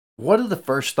What are the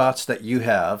first thoughts that you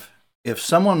have if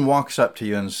someone walks up to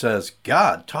you and says,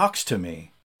 God talks to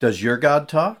me? Does your God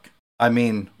talk? I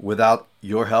mean, without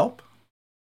your help?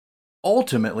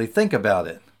 Ultimately, think about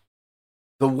it.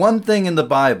 The one thing in the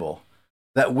Bible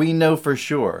that we know for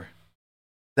sure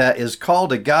that is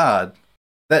called a God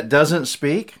that doesn't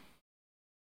speak,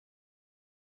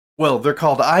 well, they're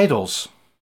called idols,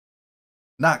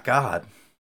 not God.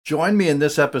 Join me in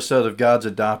this episode of God's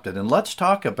Adopted, and let's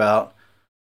talk about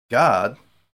God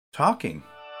talking.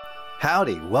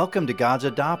 Howdy, welcome to God's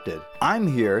Adopted. I'm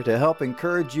here to help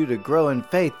encourage you to grow in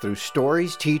faith through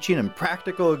stories, teaching, and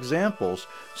practical examples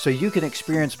so you can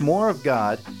experience more of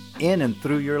God in and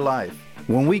through your life.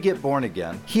 When we get born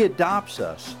again, He adopts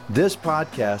us. This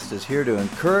podcast is here to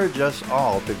encourage us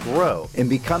all to grow in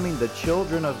becoming the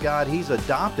children of God He's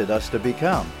adopted us to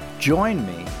become. Join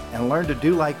me and learn to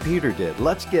do like Peter did.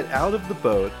 Let's get out of the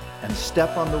boat and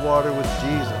step on the water with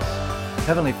Jesus.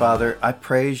 Heavenly Father, I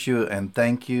praise you and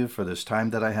thank you for this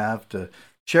time that I have to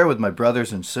share with my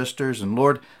brothers and sisters. And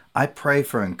Lord, I pray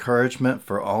for encouragement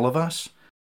for all of us,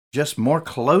 just more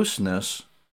closeness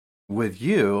with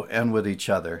you and with each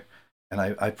other. And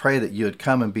I pray that you would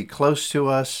come and be close to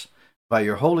us by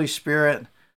your Holy Spirit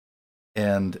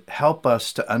and help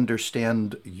us to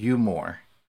understand you more.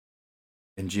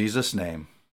 In Jesus' name,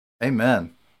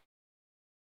 amen.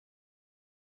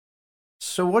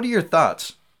 So what are your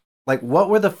thoughts? Like, what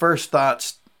were the first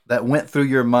thoughts that went through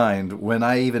your mind when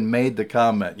I even made the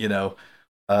comment,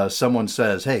 someone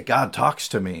says, hey, God talks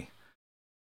to me.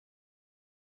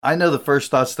 I know the first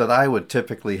thoughts that I would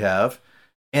typically have,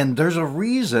 and there's a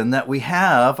reason that we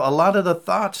have a lot of the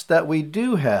thoughts that we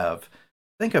do have.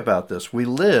 Think about this. We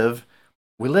live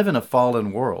in a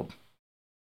fallen world.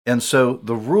 And so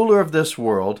the ruler of this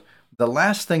world, the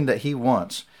last thing that he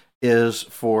wants is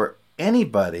for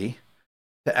anybody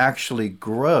to actually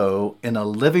grow in a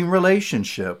living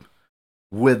relationship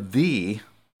with the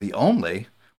only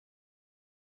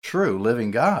true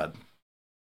living God.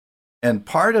 And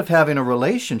part of having a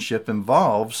relationship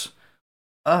involves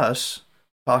us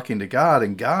talking to God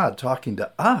and God talking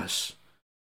to us.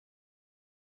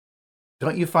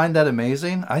 Don't you find that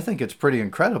amazing? I think it's pretty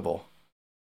incredible.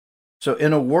 So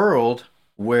in a world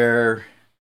where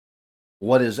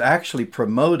what is actually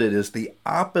promoted is the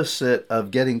opposite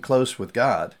of getting close with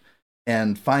God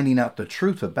and finding out the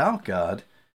truth about God,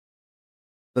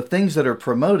 the things that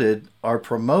are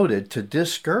promoted to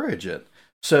discourage it.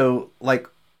 So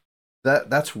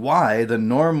that's why the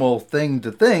normal thing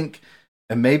to think,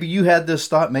 and maybe you had this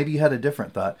thought, maybe you had a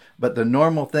different thought, but the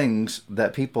normal things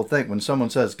that people think when someone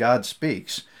says God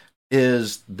speaks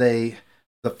is the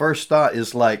first thought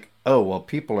is like, oh, well,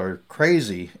 people are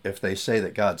crazy if they say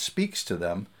that God speaks to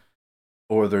them,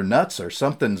 or they're nuts, or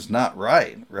something's not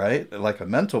right? Like a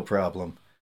mental problem.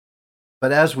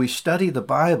 But as we study the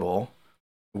Bible,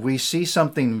 we see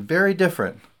something very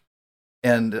different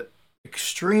and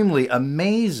extremely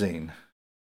amazing.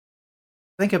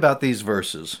 Think about these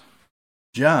verses.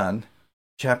 John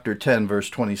chapter 10, verse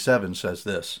 27 says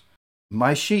this,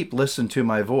 "My sheep listen to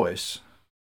my voice,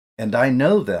 and I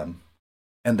know them,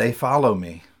 and they follow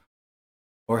me."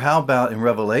 Or how about in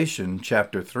Revelation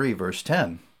chapter 3, verse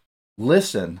 10?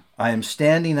 "Listen, I am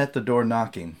standing at the door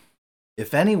knocking.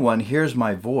 If anyone hears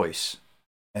my voice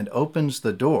and opens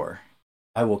the door,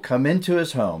 I will come into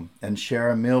his home and share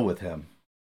a meal with him,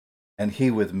 and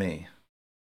he with me."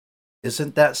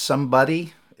 Isn't that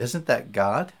somebody? Isn't that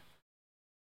God?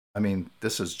 I mean,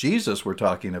 this is Jesus we're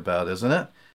talking about, isn't it?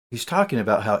 He's talking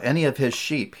about how any of his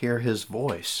sheep hear his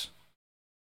voice.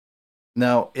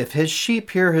 Now, if his sheep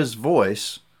hear his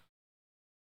voice,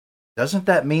 doesn't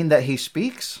that mean that he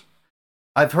speaks?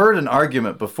 I've heard an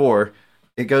argument before.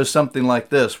 It goes something like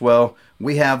this. Well,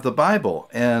 we have the Bible,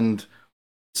 and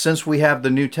since we have the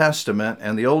New Testament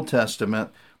and the Old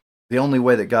Testament, the only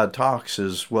way that God talks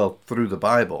is, well, through the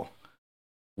Bible.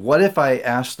 What if I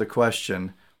ask the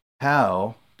question,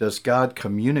 how does God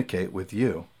communicate with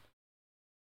you?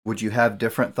 Would you have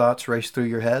different thoughts race through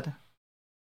your head?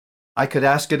 I could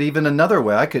ask it even another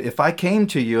way. If I came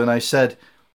to you and I said,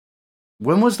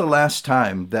 when was the last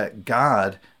time that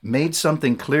God made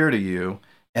something clear to you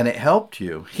and it helped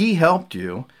you? He helped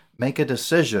you make a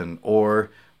decision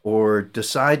or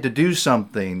decide to do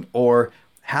something or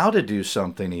how to do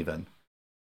something even.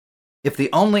 If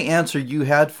the only answer you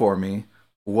had for me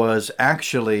was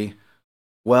actually,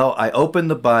 well, I opened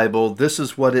the Bible, this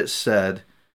is what it said,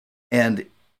 and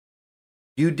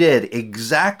you did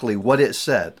exactly what it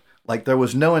said, like there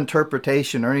was no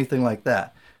interpretation or anything like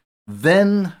that,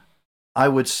 then I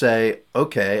would say,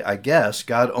 okay, I guess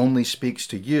God only speaks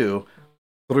to you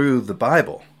through the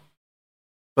Bible.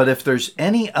 But if there's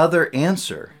any other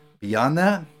answer beyond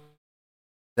that,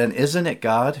 then isn't it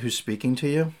God who's speaking to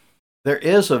you? There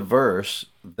is a verse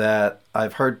that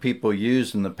I've heard people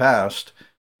use in the past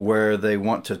where they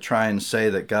want to try and say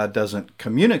that God doesn't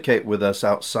communicate with us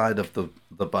outside of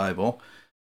the Bible.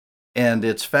 And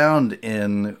it's found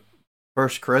in 1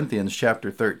 Corinthians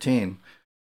chapter 13.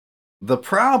 The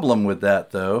problem with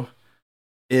that, though,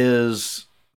 is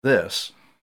this.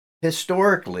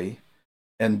 Historically,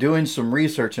 and doing some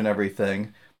research and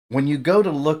everything, when you go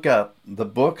to look up the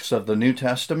books of the New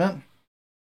Testament,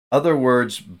 other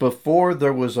words, before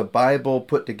there was a Bible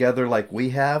put together like we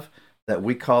have, that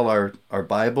we call our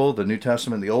Bible, the New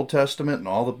Testament, the Old Testament, and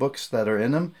all the books that are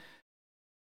in them,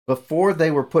 before they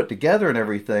were put together and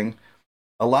everything,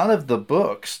 a lot of the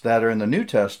books that are in the New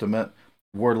Testament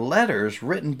were letters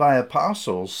written by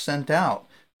apostles sent out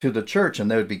to the church,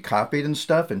 and they would be copied and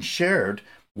stuff and shared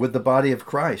with the body of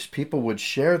Christ. People would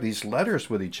share these letters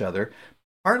with each other,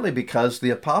 partly because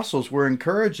the apostles were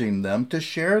encouraging them to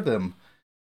share them.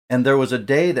 And there was a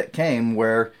day that came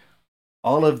where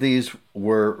all of these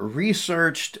were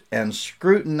researched and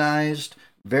scrutinized,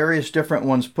 various different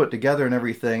ones put together and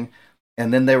everything,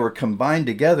 and then they were combined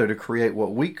together to create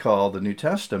what we call the New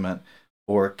Testament,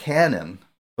 or canon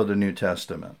for the New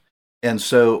Testament. And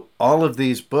so all of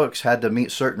these books had to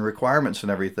meet certain requirements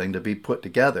and everything to be put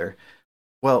together.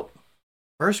 Well,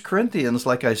 1 Corinthians,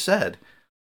 like I said,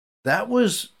 that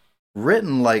was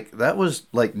written that was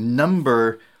like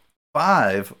number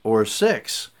 5 or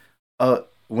 6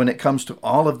 when it comes to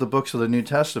all of the books of the New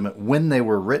Testament, when they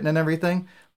were written and everything.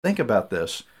 Think about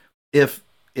this. If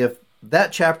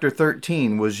that chapter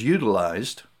 13 was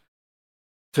utilized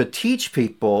to teach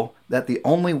people that the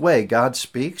only way God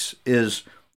speaks is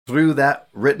through that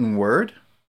written word,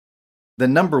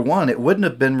 then number one, it wouldn't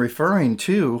have been referring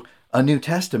to a New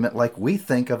Testament like we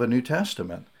think of a New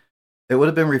Testament. It would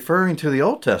have been referring to the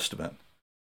Old Testament,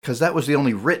 because that was the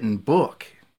only written book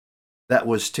that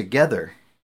was together.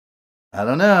 I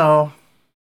don't know.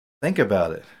 Think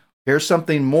about it. Here's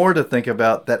something more to think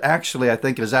about that actually I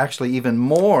think is actually even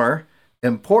more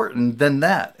important than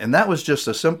that. And that was just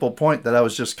a simple point that I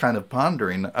was just kind of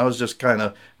pondering. I was just kind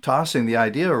of tossing the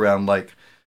idea around like,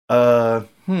 all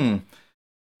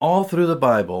through the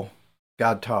Bible,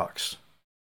 God talks.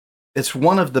 It's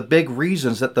one of the big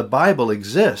reasons that the Bible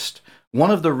exists.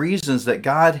 One of the reasons that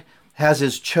God has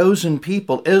his chosen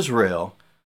people, Israel,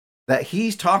 that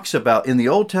he talks about in the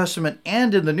Old Testament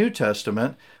and in the New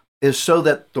Testament, is so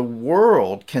that the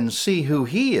world can see who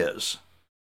he is,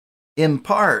 in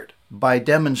part by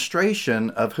demonstration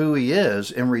of who he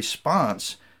is in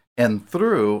response and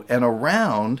through and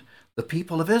around the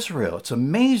people of Israel. It's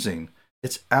amazing.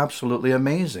 It's absolutely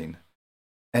amazing.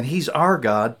 And he's our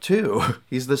God too.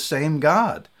 He's the same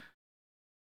God.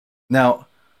 Now,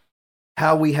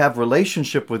 how we have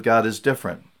relationship with God is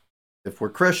different. If we're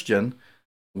Christian,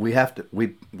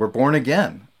 we're born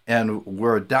again and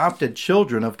we're adopted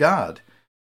children of God,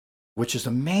 which is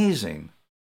amazing.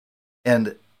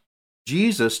 And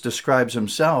Jesus describes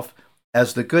himself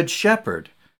as the good shepherd.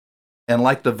 And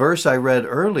like the verse I read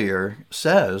earlier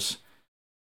says,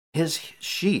 his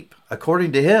sheep,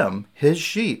 according to him, his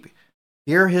sheep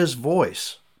hear his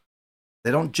voice.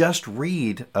 They don't just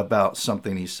read about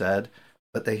something he said,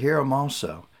 but they hear him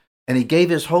also. And he gave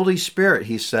his Holy Spirit,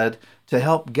 he said, to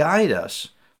help guide us,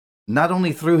 not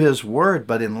only through his word,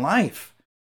 but in life.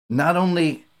 Not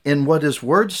only in what his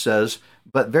word says,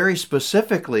 but very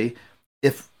specifically,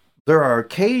 if there are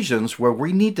occasions where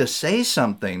we need to say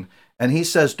something, and he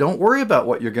says, don't worry about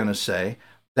what you're going to say,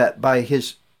 that by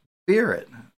his Spirit,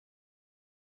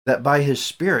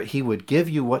 he would give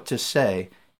you what to say,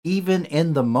 even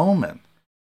in the moment.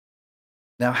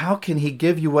 Now, how can he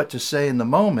give you what to say in the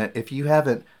moment if you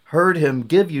haven't heard him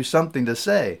give you something to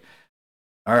say?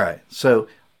 All right, so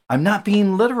I'm not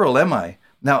being literal, am I?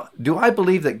 Now, do I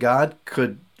believe that God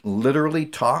could literally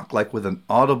talk like with an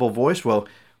audible voice? Well,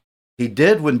 he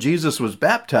did when Jesus was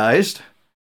baptized.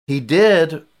 He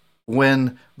did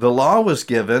when the law was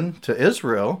given to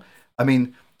Israel. I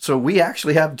mean, so we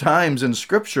actually have times in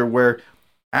Scripture where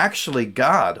actually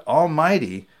God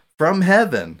Almighty from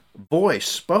heaven, voice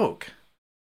spoke.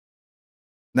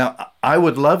 Now, I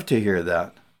would love to hear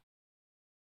that,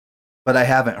 but I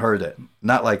haven't heard it.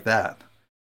 Not like that.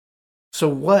 So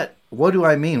what do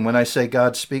I mean when I say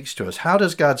God speaks to us? How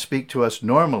does God speak to us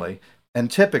normally and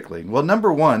typically? Well,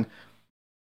 number one,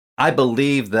 I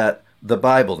believe that the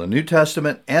Bible, the New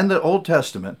Testament and the Old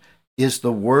Testament, is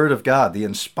the Word of God, the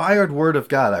inspired Word of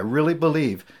God. I really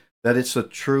believe that it's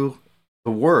the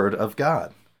Word of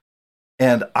God.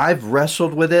 And I've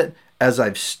wrestled with it as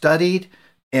I've studied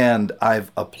and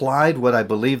I've applied what I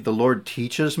believe the Lord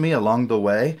teaches me along the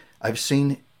way. I've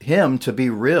seen him to be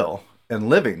real and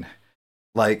living.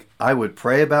 Like, I would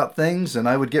pray about things and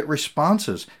I would get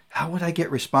responses. How would I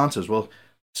get responses? Well,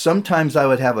 sometimes I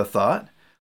would have a thought.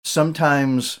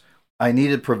 Sometimes I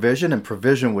needed provision and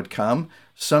provision would come.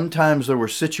 Sometimes there were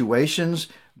situations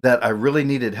that I really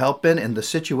needed help in and the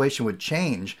situation would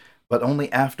change, but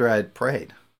only after I had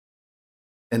prayed.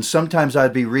 And sometimes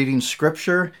I'd be reading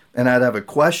scripture and I'd have a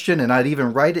question and I'd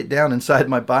even write it down inside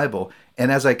my Bible. And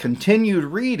as I continued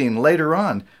reading later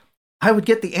on, I would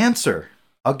get the answer.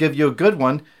 I'll give you a good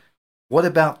one. What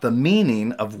about the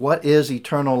meaning of what is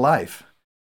eternal life?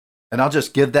 And I'll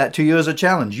just give that to you as a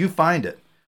challenge. You find it.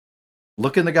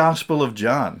 Look in the Gospel of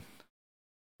John.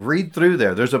 Read through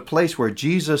there. There's a place where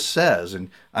Jesus says, and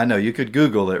I know you could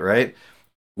Google it, right?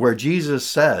 Where Jesus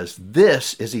says,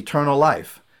 this is eternal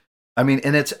life. I mean,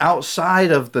 and it's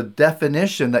outside of the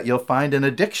definition that you'll find in a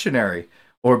dictionary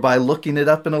or by looking it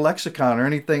up in a lexicon or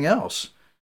anything else.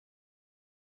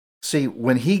 See,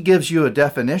 when he gives you a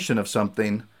definition of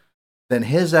something, then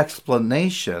his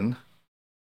explanation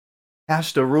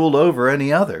has to rule over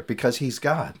any other because he's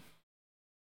God.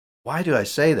 Why do I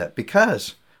say that?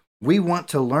 Because we want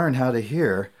to learn how to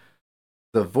hear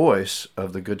the voice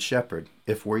of the Good Shepherd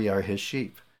if we are his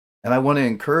sheep. And I want to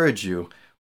encourage you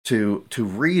to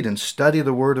read and study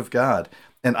the Word of God.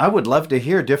 And I would love to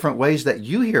hear different ways that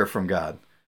you hear from God,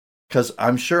 because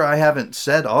I'm sure I haven't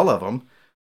said all of them.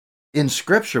 In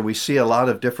Scripture, we see a lot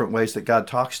of different ways that God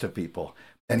talks to people.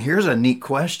 And here's a neat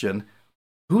question.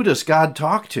 Who does God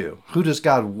talk to? Who does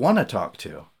God want to talk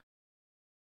to?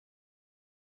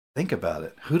 Think about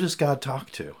it. Who does God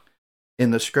talk to?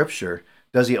 In the Scripture,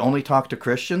 does he only talk to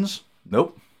Christians?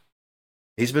 Nope.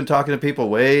 He's been talking to people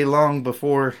way long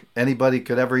before anybody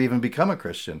could ever even become a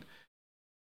Christian.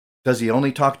 Does he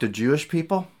only talk to Jewish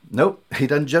people? Nope. He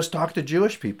doesn't just talk to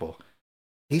Jewish people.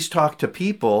 He's talked to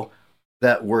people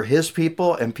that were his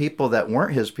people and people that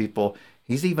weren't his people.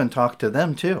 He's even talked to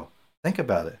them too. Think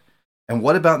about it. And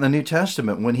what about in the New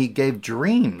Testament when he gave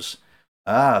dreams?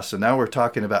 So now we're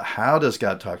talking about how does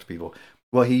God talk to people?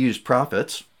 Well, he used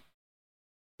prophets.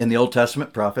 In the Old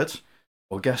Testament, prophets.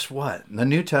 Well, guess what? In the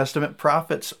New Testament,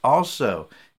 prophets also.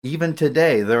 Even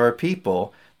today, there are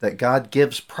people that God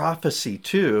gives prophecy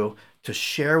to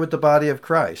share with the body of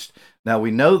Christ. Now, we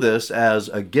know this as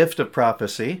a gift of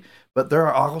prophecy, but there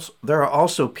are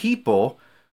also people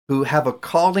who have a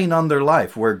calling on their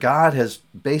life where God has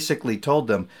basically told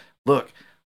them, look,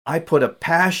 I put a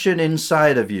passion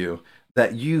inside of you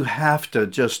that you have to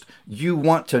you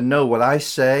want to know what I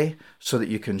say so that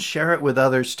you can share it with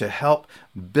others to help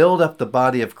build up the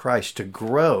body of Christ, to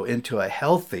grow into a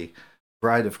healthy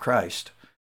bride of Christ.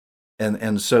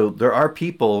 And so there are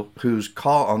people whose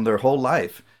call on their whole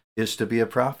life is to be a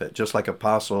prophet, just like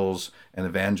apostles and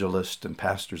evangelists and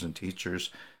pastors and teachers.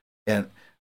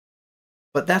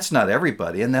 But that's not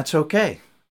everybody, and that's okay.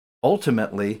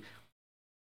 Ultimately,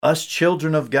 us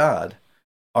children of God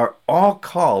are all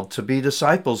called to be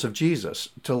disciples of Jesus,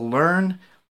 to learn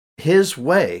his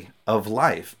way of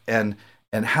life and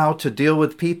how to deal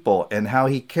with people and how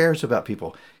he cares about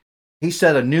people. He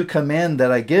said, a new command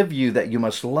that I give you, that you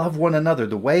must love one another.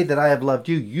 The way that I have loved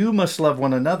you, you must love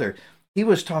one another. He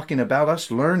was talking about us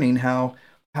learning how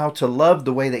to love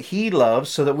the way that he loves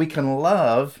so that we can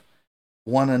love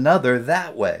one another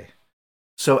that way.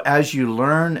 So as you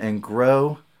learn and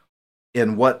grow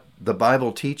in what the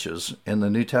Bible teaches in the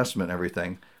New Testament and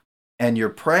everything, and you're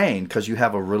praying because you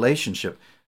have a relationship.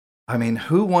 I mean,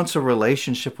 who wants a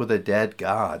relationship with a dead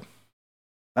God?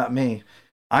 Not me.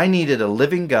 I needed a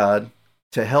living God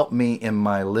to help me in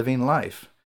my living life.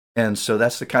 And so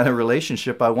that's the kind of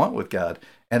relationship I want with God.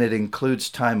 And it includes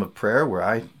time of prayer where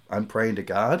I'm praying to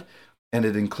God. And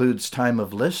it includes time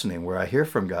of listening where I hear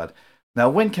from God. Now,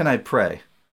 when can I pray?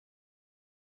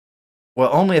 Well,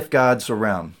 only if God's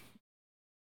around.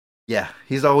 Yeah,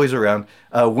 he's always around.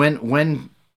 When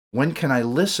can I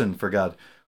listen for God?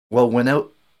 Well,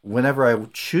 whenever I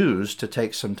choose to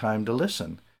take some time to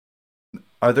listen.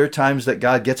 Are there times that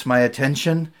God gets my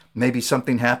attention? Maybe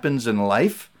something happens in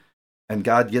life, and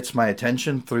God gets my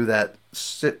attention through that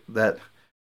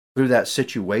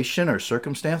situation or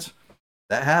circumstance?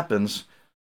 That happens.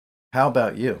 How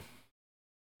about you?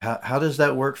 How does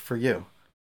that work for you?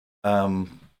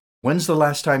 When's the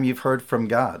last time you've heard from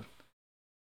God?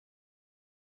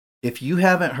 If you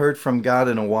haven't heard from God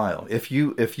in a while, if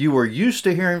you were used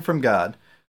to hearing from God,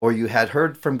 or you had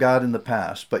heard from God in the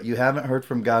past, but you haven't heard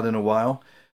from God in a while,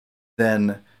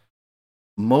 then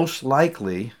most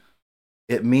likely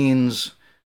it means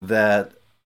that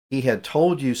he had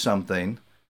told you something,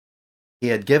 he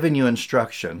had given you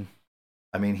instruction.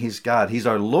 I mean, he's God, he's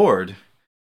our Lord.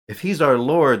 If he's our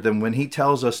Lord, then when he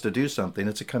tells us to do something,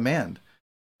 it's a command.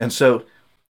 And so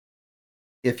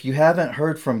if you haven't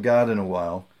heard from God in a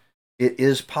while, it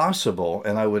is possible,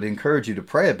 and I would encourage you to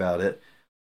pray about it,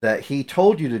 that he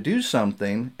told you to do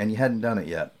something and you hadn't done it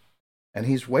yet. And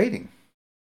he's waiting.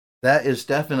 That is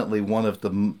definitely one of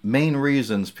the main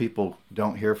reasons people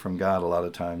don't hear from God a lot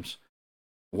of times.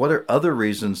 What are other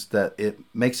reasons that it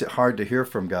makes it hard to hear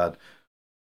from God?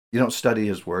 You don't study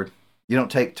his word. You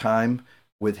don't take time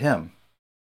with him.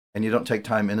 And you don't take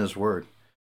time in his word.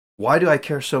 Why do I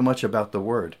care so much about the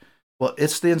word? Well,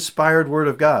 it's the inspired word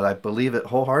of God. I believe it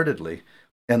wholeheartedly.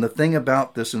 And the thing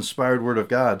about this inspired word of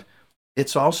God,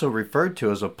 it's also referred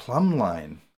to as a plumb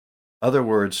line. In other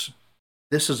words,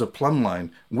 this is a plumb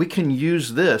line. We can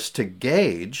use this to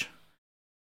gauge,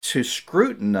 to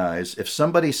scrutinize. If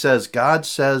somebody says, God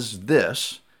says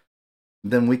this,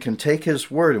 then we can take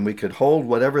his word and we could hold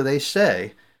whatever they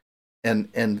say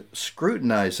and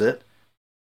scrutinize it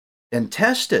and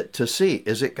test it to see,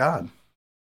 is it God?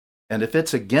 And if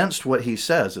it's against what he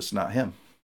says, it's not him.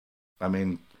 I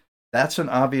mean, that's an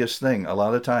obvious thing. A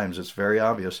lot of times it's very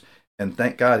obvious. And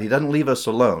thank God he doesn't leave us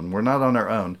alone. We're not on our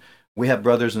own. We have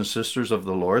brothers and sisters of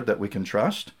the Lord that we can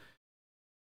trust.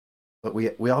 But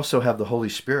we also have the Holy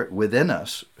Spirit within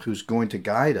us who's going to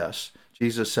guide us.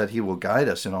 Jesus said he will guide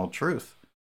us in all truth.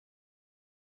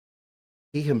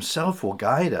 He himself will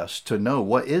guide us to know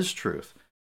what is truth.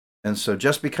 And so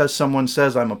just because someone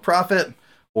says I'm a prophet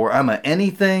or I'm a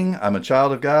anything, I'm a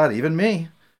child of God, even me,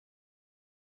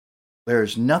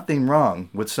 there's nothing wrong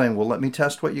with saying, well, let me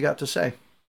test what you got to say.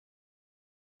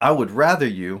 I would rather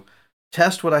you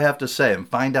test what I have to say and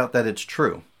find out that it's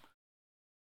true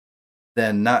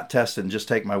than not test it and just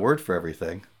take my word for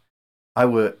everything. I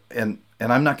would, and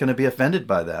I'm not going to be offended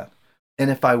by that. And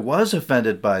if I was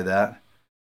offended by that,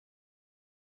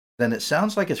 then it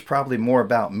sounds like it's probably more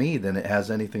about me than it has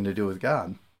anything to do with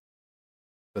God.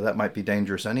 So that might be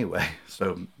dangerous anyway.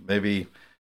 So maybe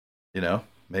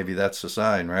that's a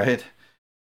sign, right?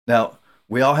 Now,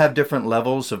 we all have different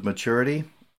levels of maturity.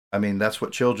 I mean, that's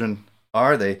what children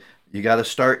are. You got to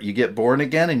start, you get born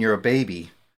again and you're a baby.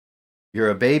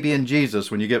 You're a baby in Jesus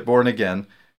when you get born again,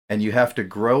 and you have to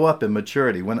grow up in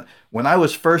maturity. When I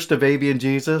was first a baby in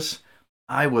Jesus,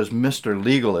 I was Mr.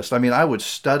 Legalist. I mean, I was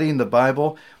studying the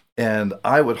Bible, and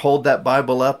I would hold that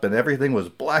Bible up, and everything was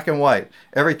black and white.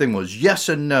 Everything was yes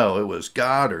and no. It was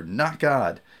God or not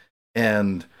God.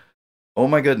 And, oh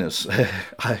my goodness,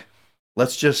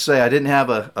 let's just say I didn't have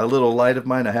a little light of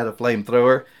mine. I had a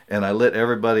flamethrower, and I lit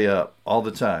everybody up all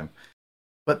the time.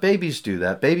 But babies do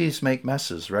that. Babies make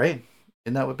messes, right?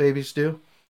 Isn't that what babies do?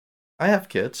 I have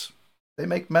kids. They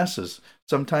make messes.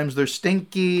 Sometimes they're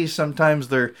stinky. Sometimes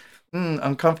they're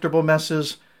uncomfortable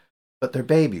messes. But they're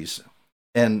babies.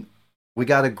 And we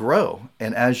got to grow.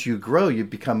 And as you grow, you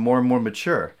become more and more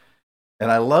mature.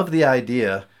 And I love the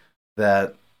idea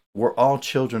that we're all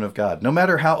children of God. No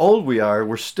matter how old we are,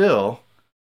 we're still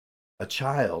a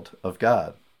child of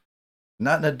God.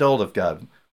 Not an adult of God.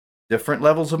 Different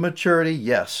levels of maturity,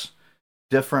 yes.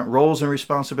 Different roles and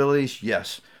responsibilities,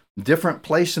 yes. Different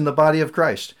place in the body of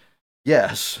Christ,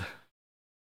 yes.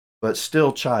 But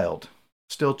still child,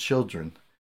 still children.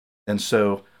 And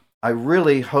so I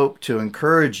really hope to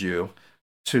encourage you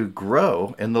to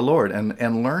grow in the Lord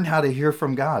and learn how to hear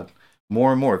from God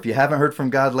more and more. If you haven't heard from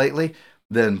God lately,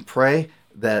 then pray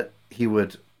that he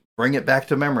would bring it back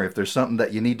to memory if there's something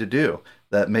that you need to do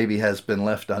that maybe has been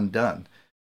left undone.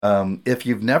 If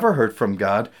you've never heard from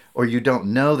God, or you don't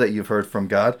know that you've heard from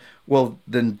God, well,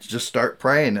 then just start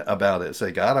praying about it.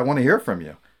 Say, God, I want to hear from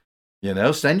you.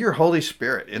 Send your Holy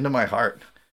Spirit into my heart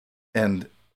and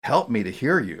help me to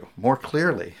hear you more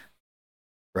clearly,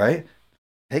 right?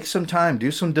 Take some time,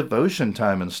 do some devotion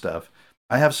time and stuff.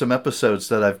 I have some episodes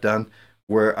that I've done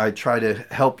where I try to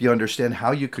help you understand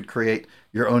how you could create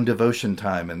your own devotion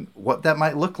time and what that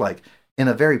might look like in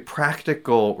a very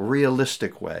practical,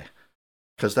 realistic way.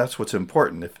 Because that's what's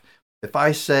important. If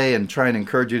I say and try and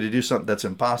encourage you to do something that's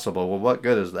impossible, well, what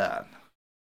good is that?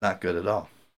 Not good at all.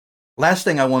 Last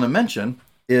thing I want to mention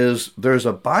is there's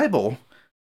a Bible,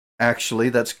 actually,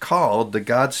 that's called the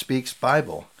God Speaks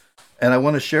Bible. And I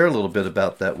want to share a little bit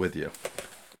about that with you.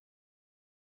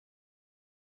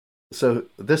 So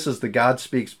this is the God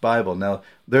Speaks Bible. Now,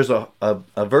 there's a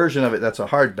version of it that's a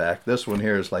hardback. This one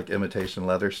here is like imitation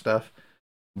leather stuff.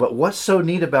 But what's so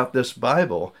neat about this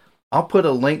Bible, I'll put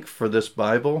a link for this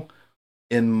Bible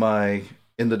in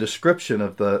the description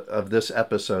of this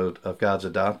episode of God's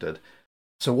Adopted.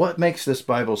 So what makes this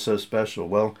Bible so special?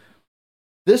 Well,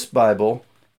 this Bible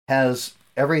has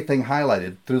everything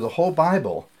highlighted through the whole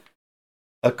Bible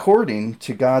according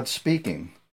to God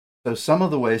speaking. So some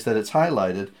of the ways that it's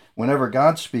highlighted, whenever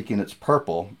God's speaking, it's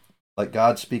purple, like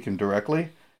God speaking directly.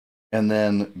 And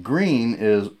then green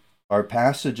are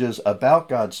passages about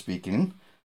God speaking.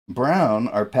 Brown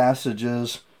are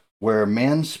passages where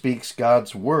man speaks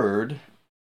God's word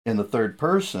in the third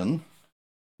person.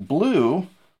 Blue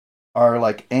are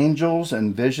like angels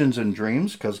and visions and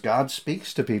dreams, because God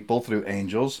speaks to people through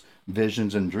angels,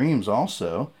 visions, and dreams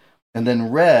also. And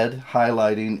then red,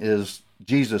 highlighting, is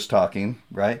Jesus talking,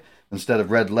 right? Instead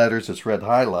of red letters, it's red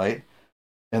highlight.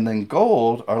 And then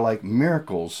gold are like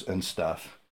miracles and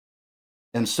stuff.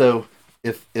 And so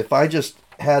if I just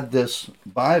had this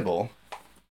Bible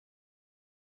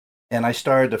and I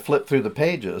started to flip through the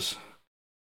pages,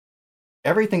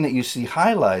 everything that you see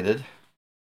highlighted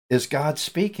is God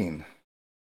speaking.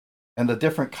 And the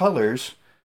different colors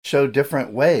show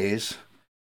different ways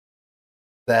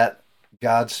that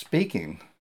God's speaking.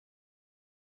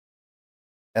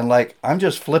 And like, I'm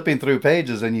just flipping through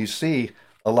pages and you see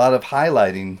a lot of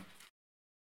highlighting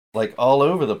like all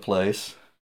over the place.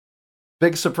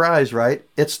 Big surprise, right?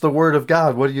 It's the Word of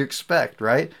God. What do you expect,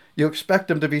 right? You expect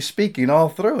Him to be speaking all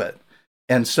through it.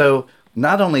 And so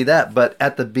not only that, but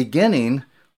at the beginning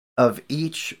of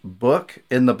each book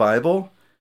in the Bible,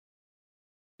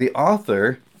 the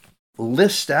author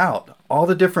lists out all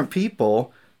the different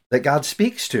people that God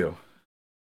speaks to.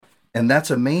 And that's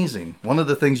amazing. One of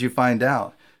the things you find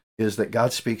out is that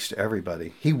God speaks to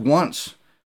everybody. He wants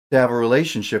to have a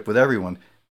relationship with everyone.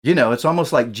 You know, it's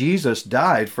almost like Jesus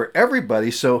died for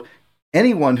everybody, so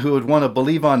anyone who would want to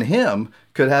believe on Him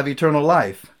could have eternal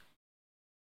life.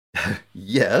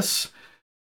 Yes.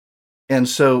 And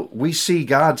so we see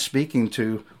God speaking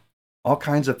to all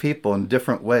kinds of people in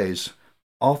different ways,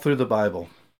 all through the Bible.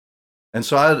 And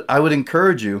so I would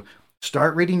encourage you,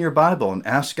 start reading your Bible and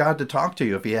ask God to talk to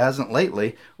you if He hasn't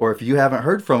lately, or if you haven't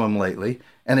heard from Him lately.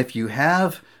 And if you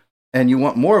have and you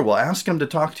want more, well, ask Him to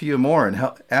talk to you more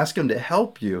and ask Him to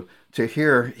help you to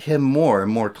hear Him more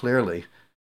and more clearly.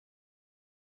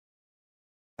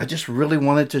 I just really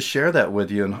wanted to share that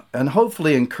with you and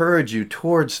hopefully encourage you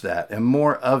towards that and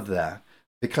more of that.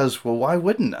 Because, well, why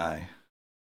wouldn't I?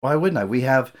 Why wouldn't I? We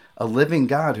have a living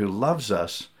God who loves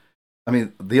us. I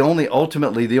mean,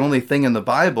 ultimately, the only thing in the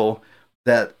Bible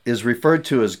that is referred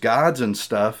to as gods and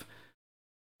stuff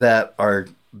that are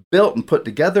built and put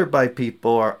together by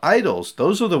people are idols.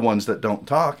 Those are the ones that don't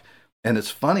talk. And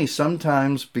it's funny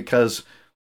sometimes because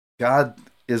God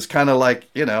is kind of like,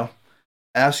 you know,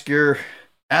 ask your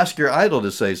idol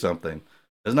to say something.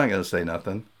 It's not going to say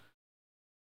nothing.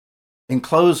 In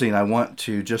closing, I want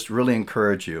to just really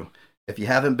encourage you. If you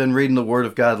haven't been reading the Word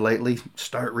of God lately,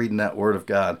 start reading that Word of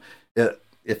God.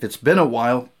 If it's been a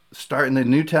while, start in the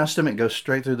New Testament, go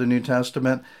straight through the New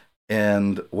Testament,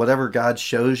 and whatever God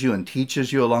shows you and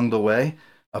teaches you along the way,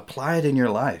 apply it in your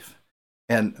life.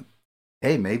 And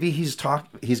hey, maybe He's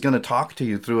going to talk to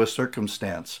you through a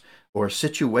circumstance or a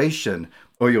situation,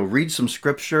 or you'll read some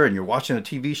scripture and you're watching a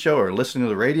TV show or listening to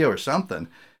the radio or something,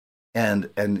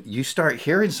 and you start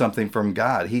hearing something from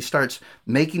God. He starts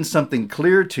making something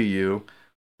clear to you,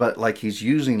 but like He's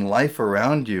using life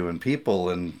around you and people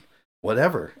and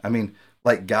whatever. I mean,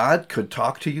 like God could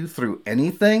talk to you through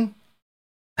anything.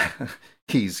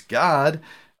 He's God.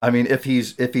 I mean, if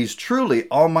he's truly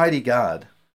Almighty God,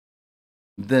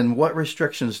 then what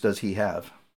restrictions does He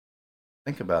have?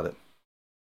 Think about it.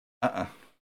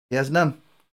 He has none.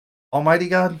 Almighty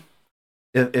God.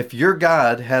 If your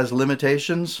God has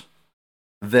limitations,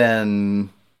 then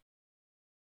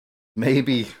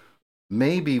maybe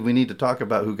we need to talk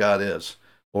about who God is,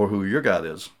 or who your God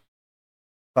is.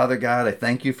 Father God, I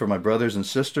thank You for my brothers and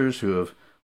sisters who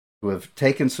have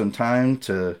taken some time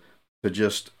to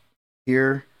just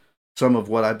hear some of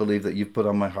what I believe that You've put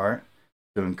on my heart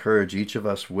to encourage each of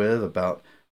us with about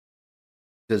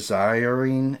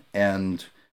desiring and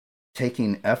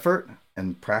taking effort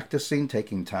and practicing,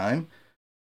 taking time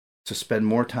to spend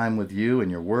more time with You in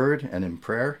Your Word and in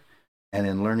prayer and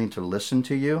in learning to listen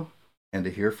to You and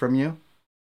to hear from You.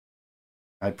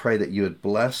 I pray that You would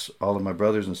bless all of my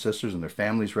brothers and sisters and their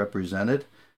families represented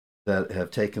that have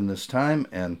taken this time,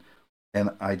 and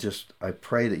I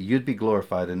pray that You'd be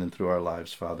glorified in and through our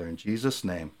lives, Father, in Jesus'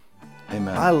 name.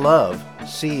 Amen. I love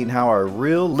seeing how our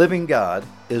real living God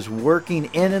is working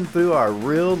in and through our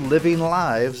real living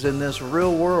lives in this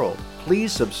real world.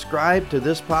 Please subscribe to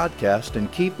this podcast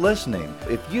and keep listening.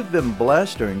 If you've been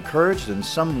blessed or encouraged in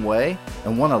some way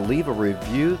and want to leave a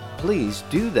review, please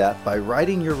do that by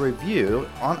writing your review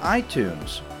on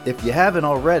iTunes. If you haven't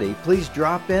already, please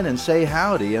drop in and say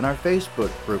howdy in our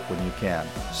Facebook group when you can.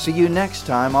 See you next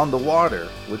time on The Water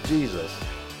with Jesus.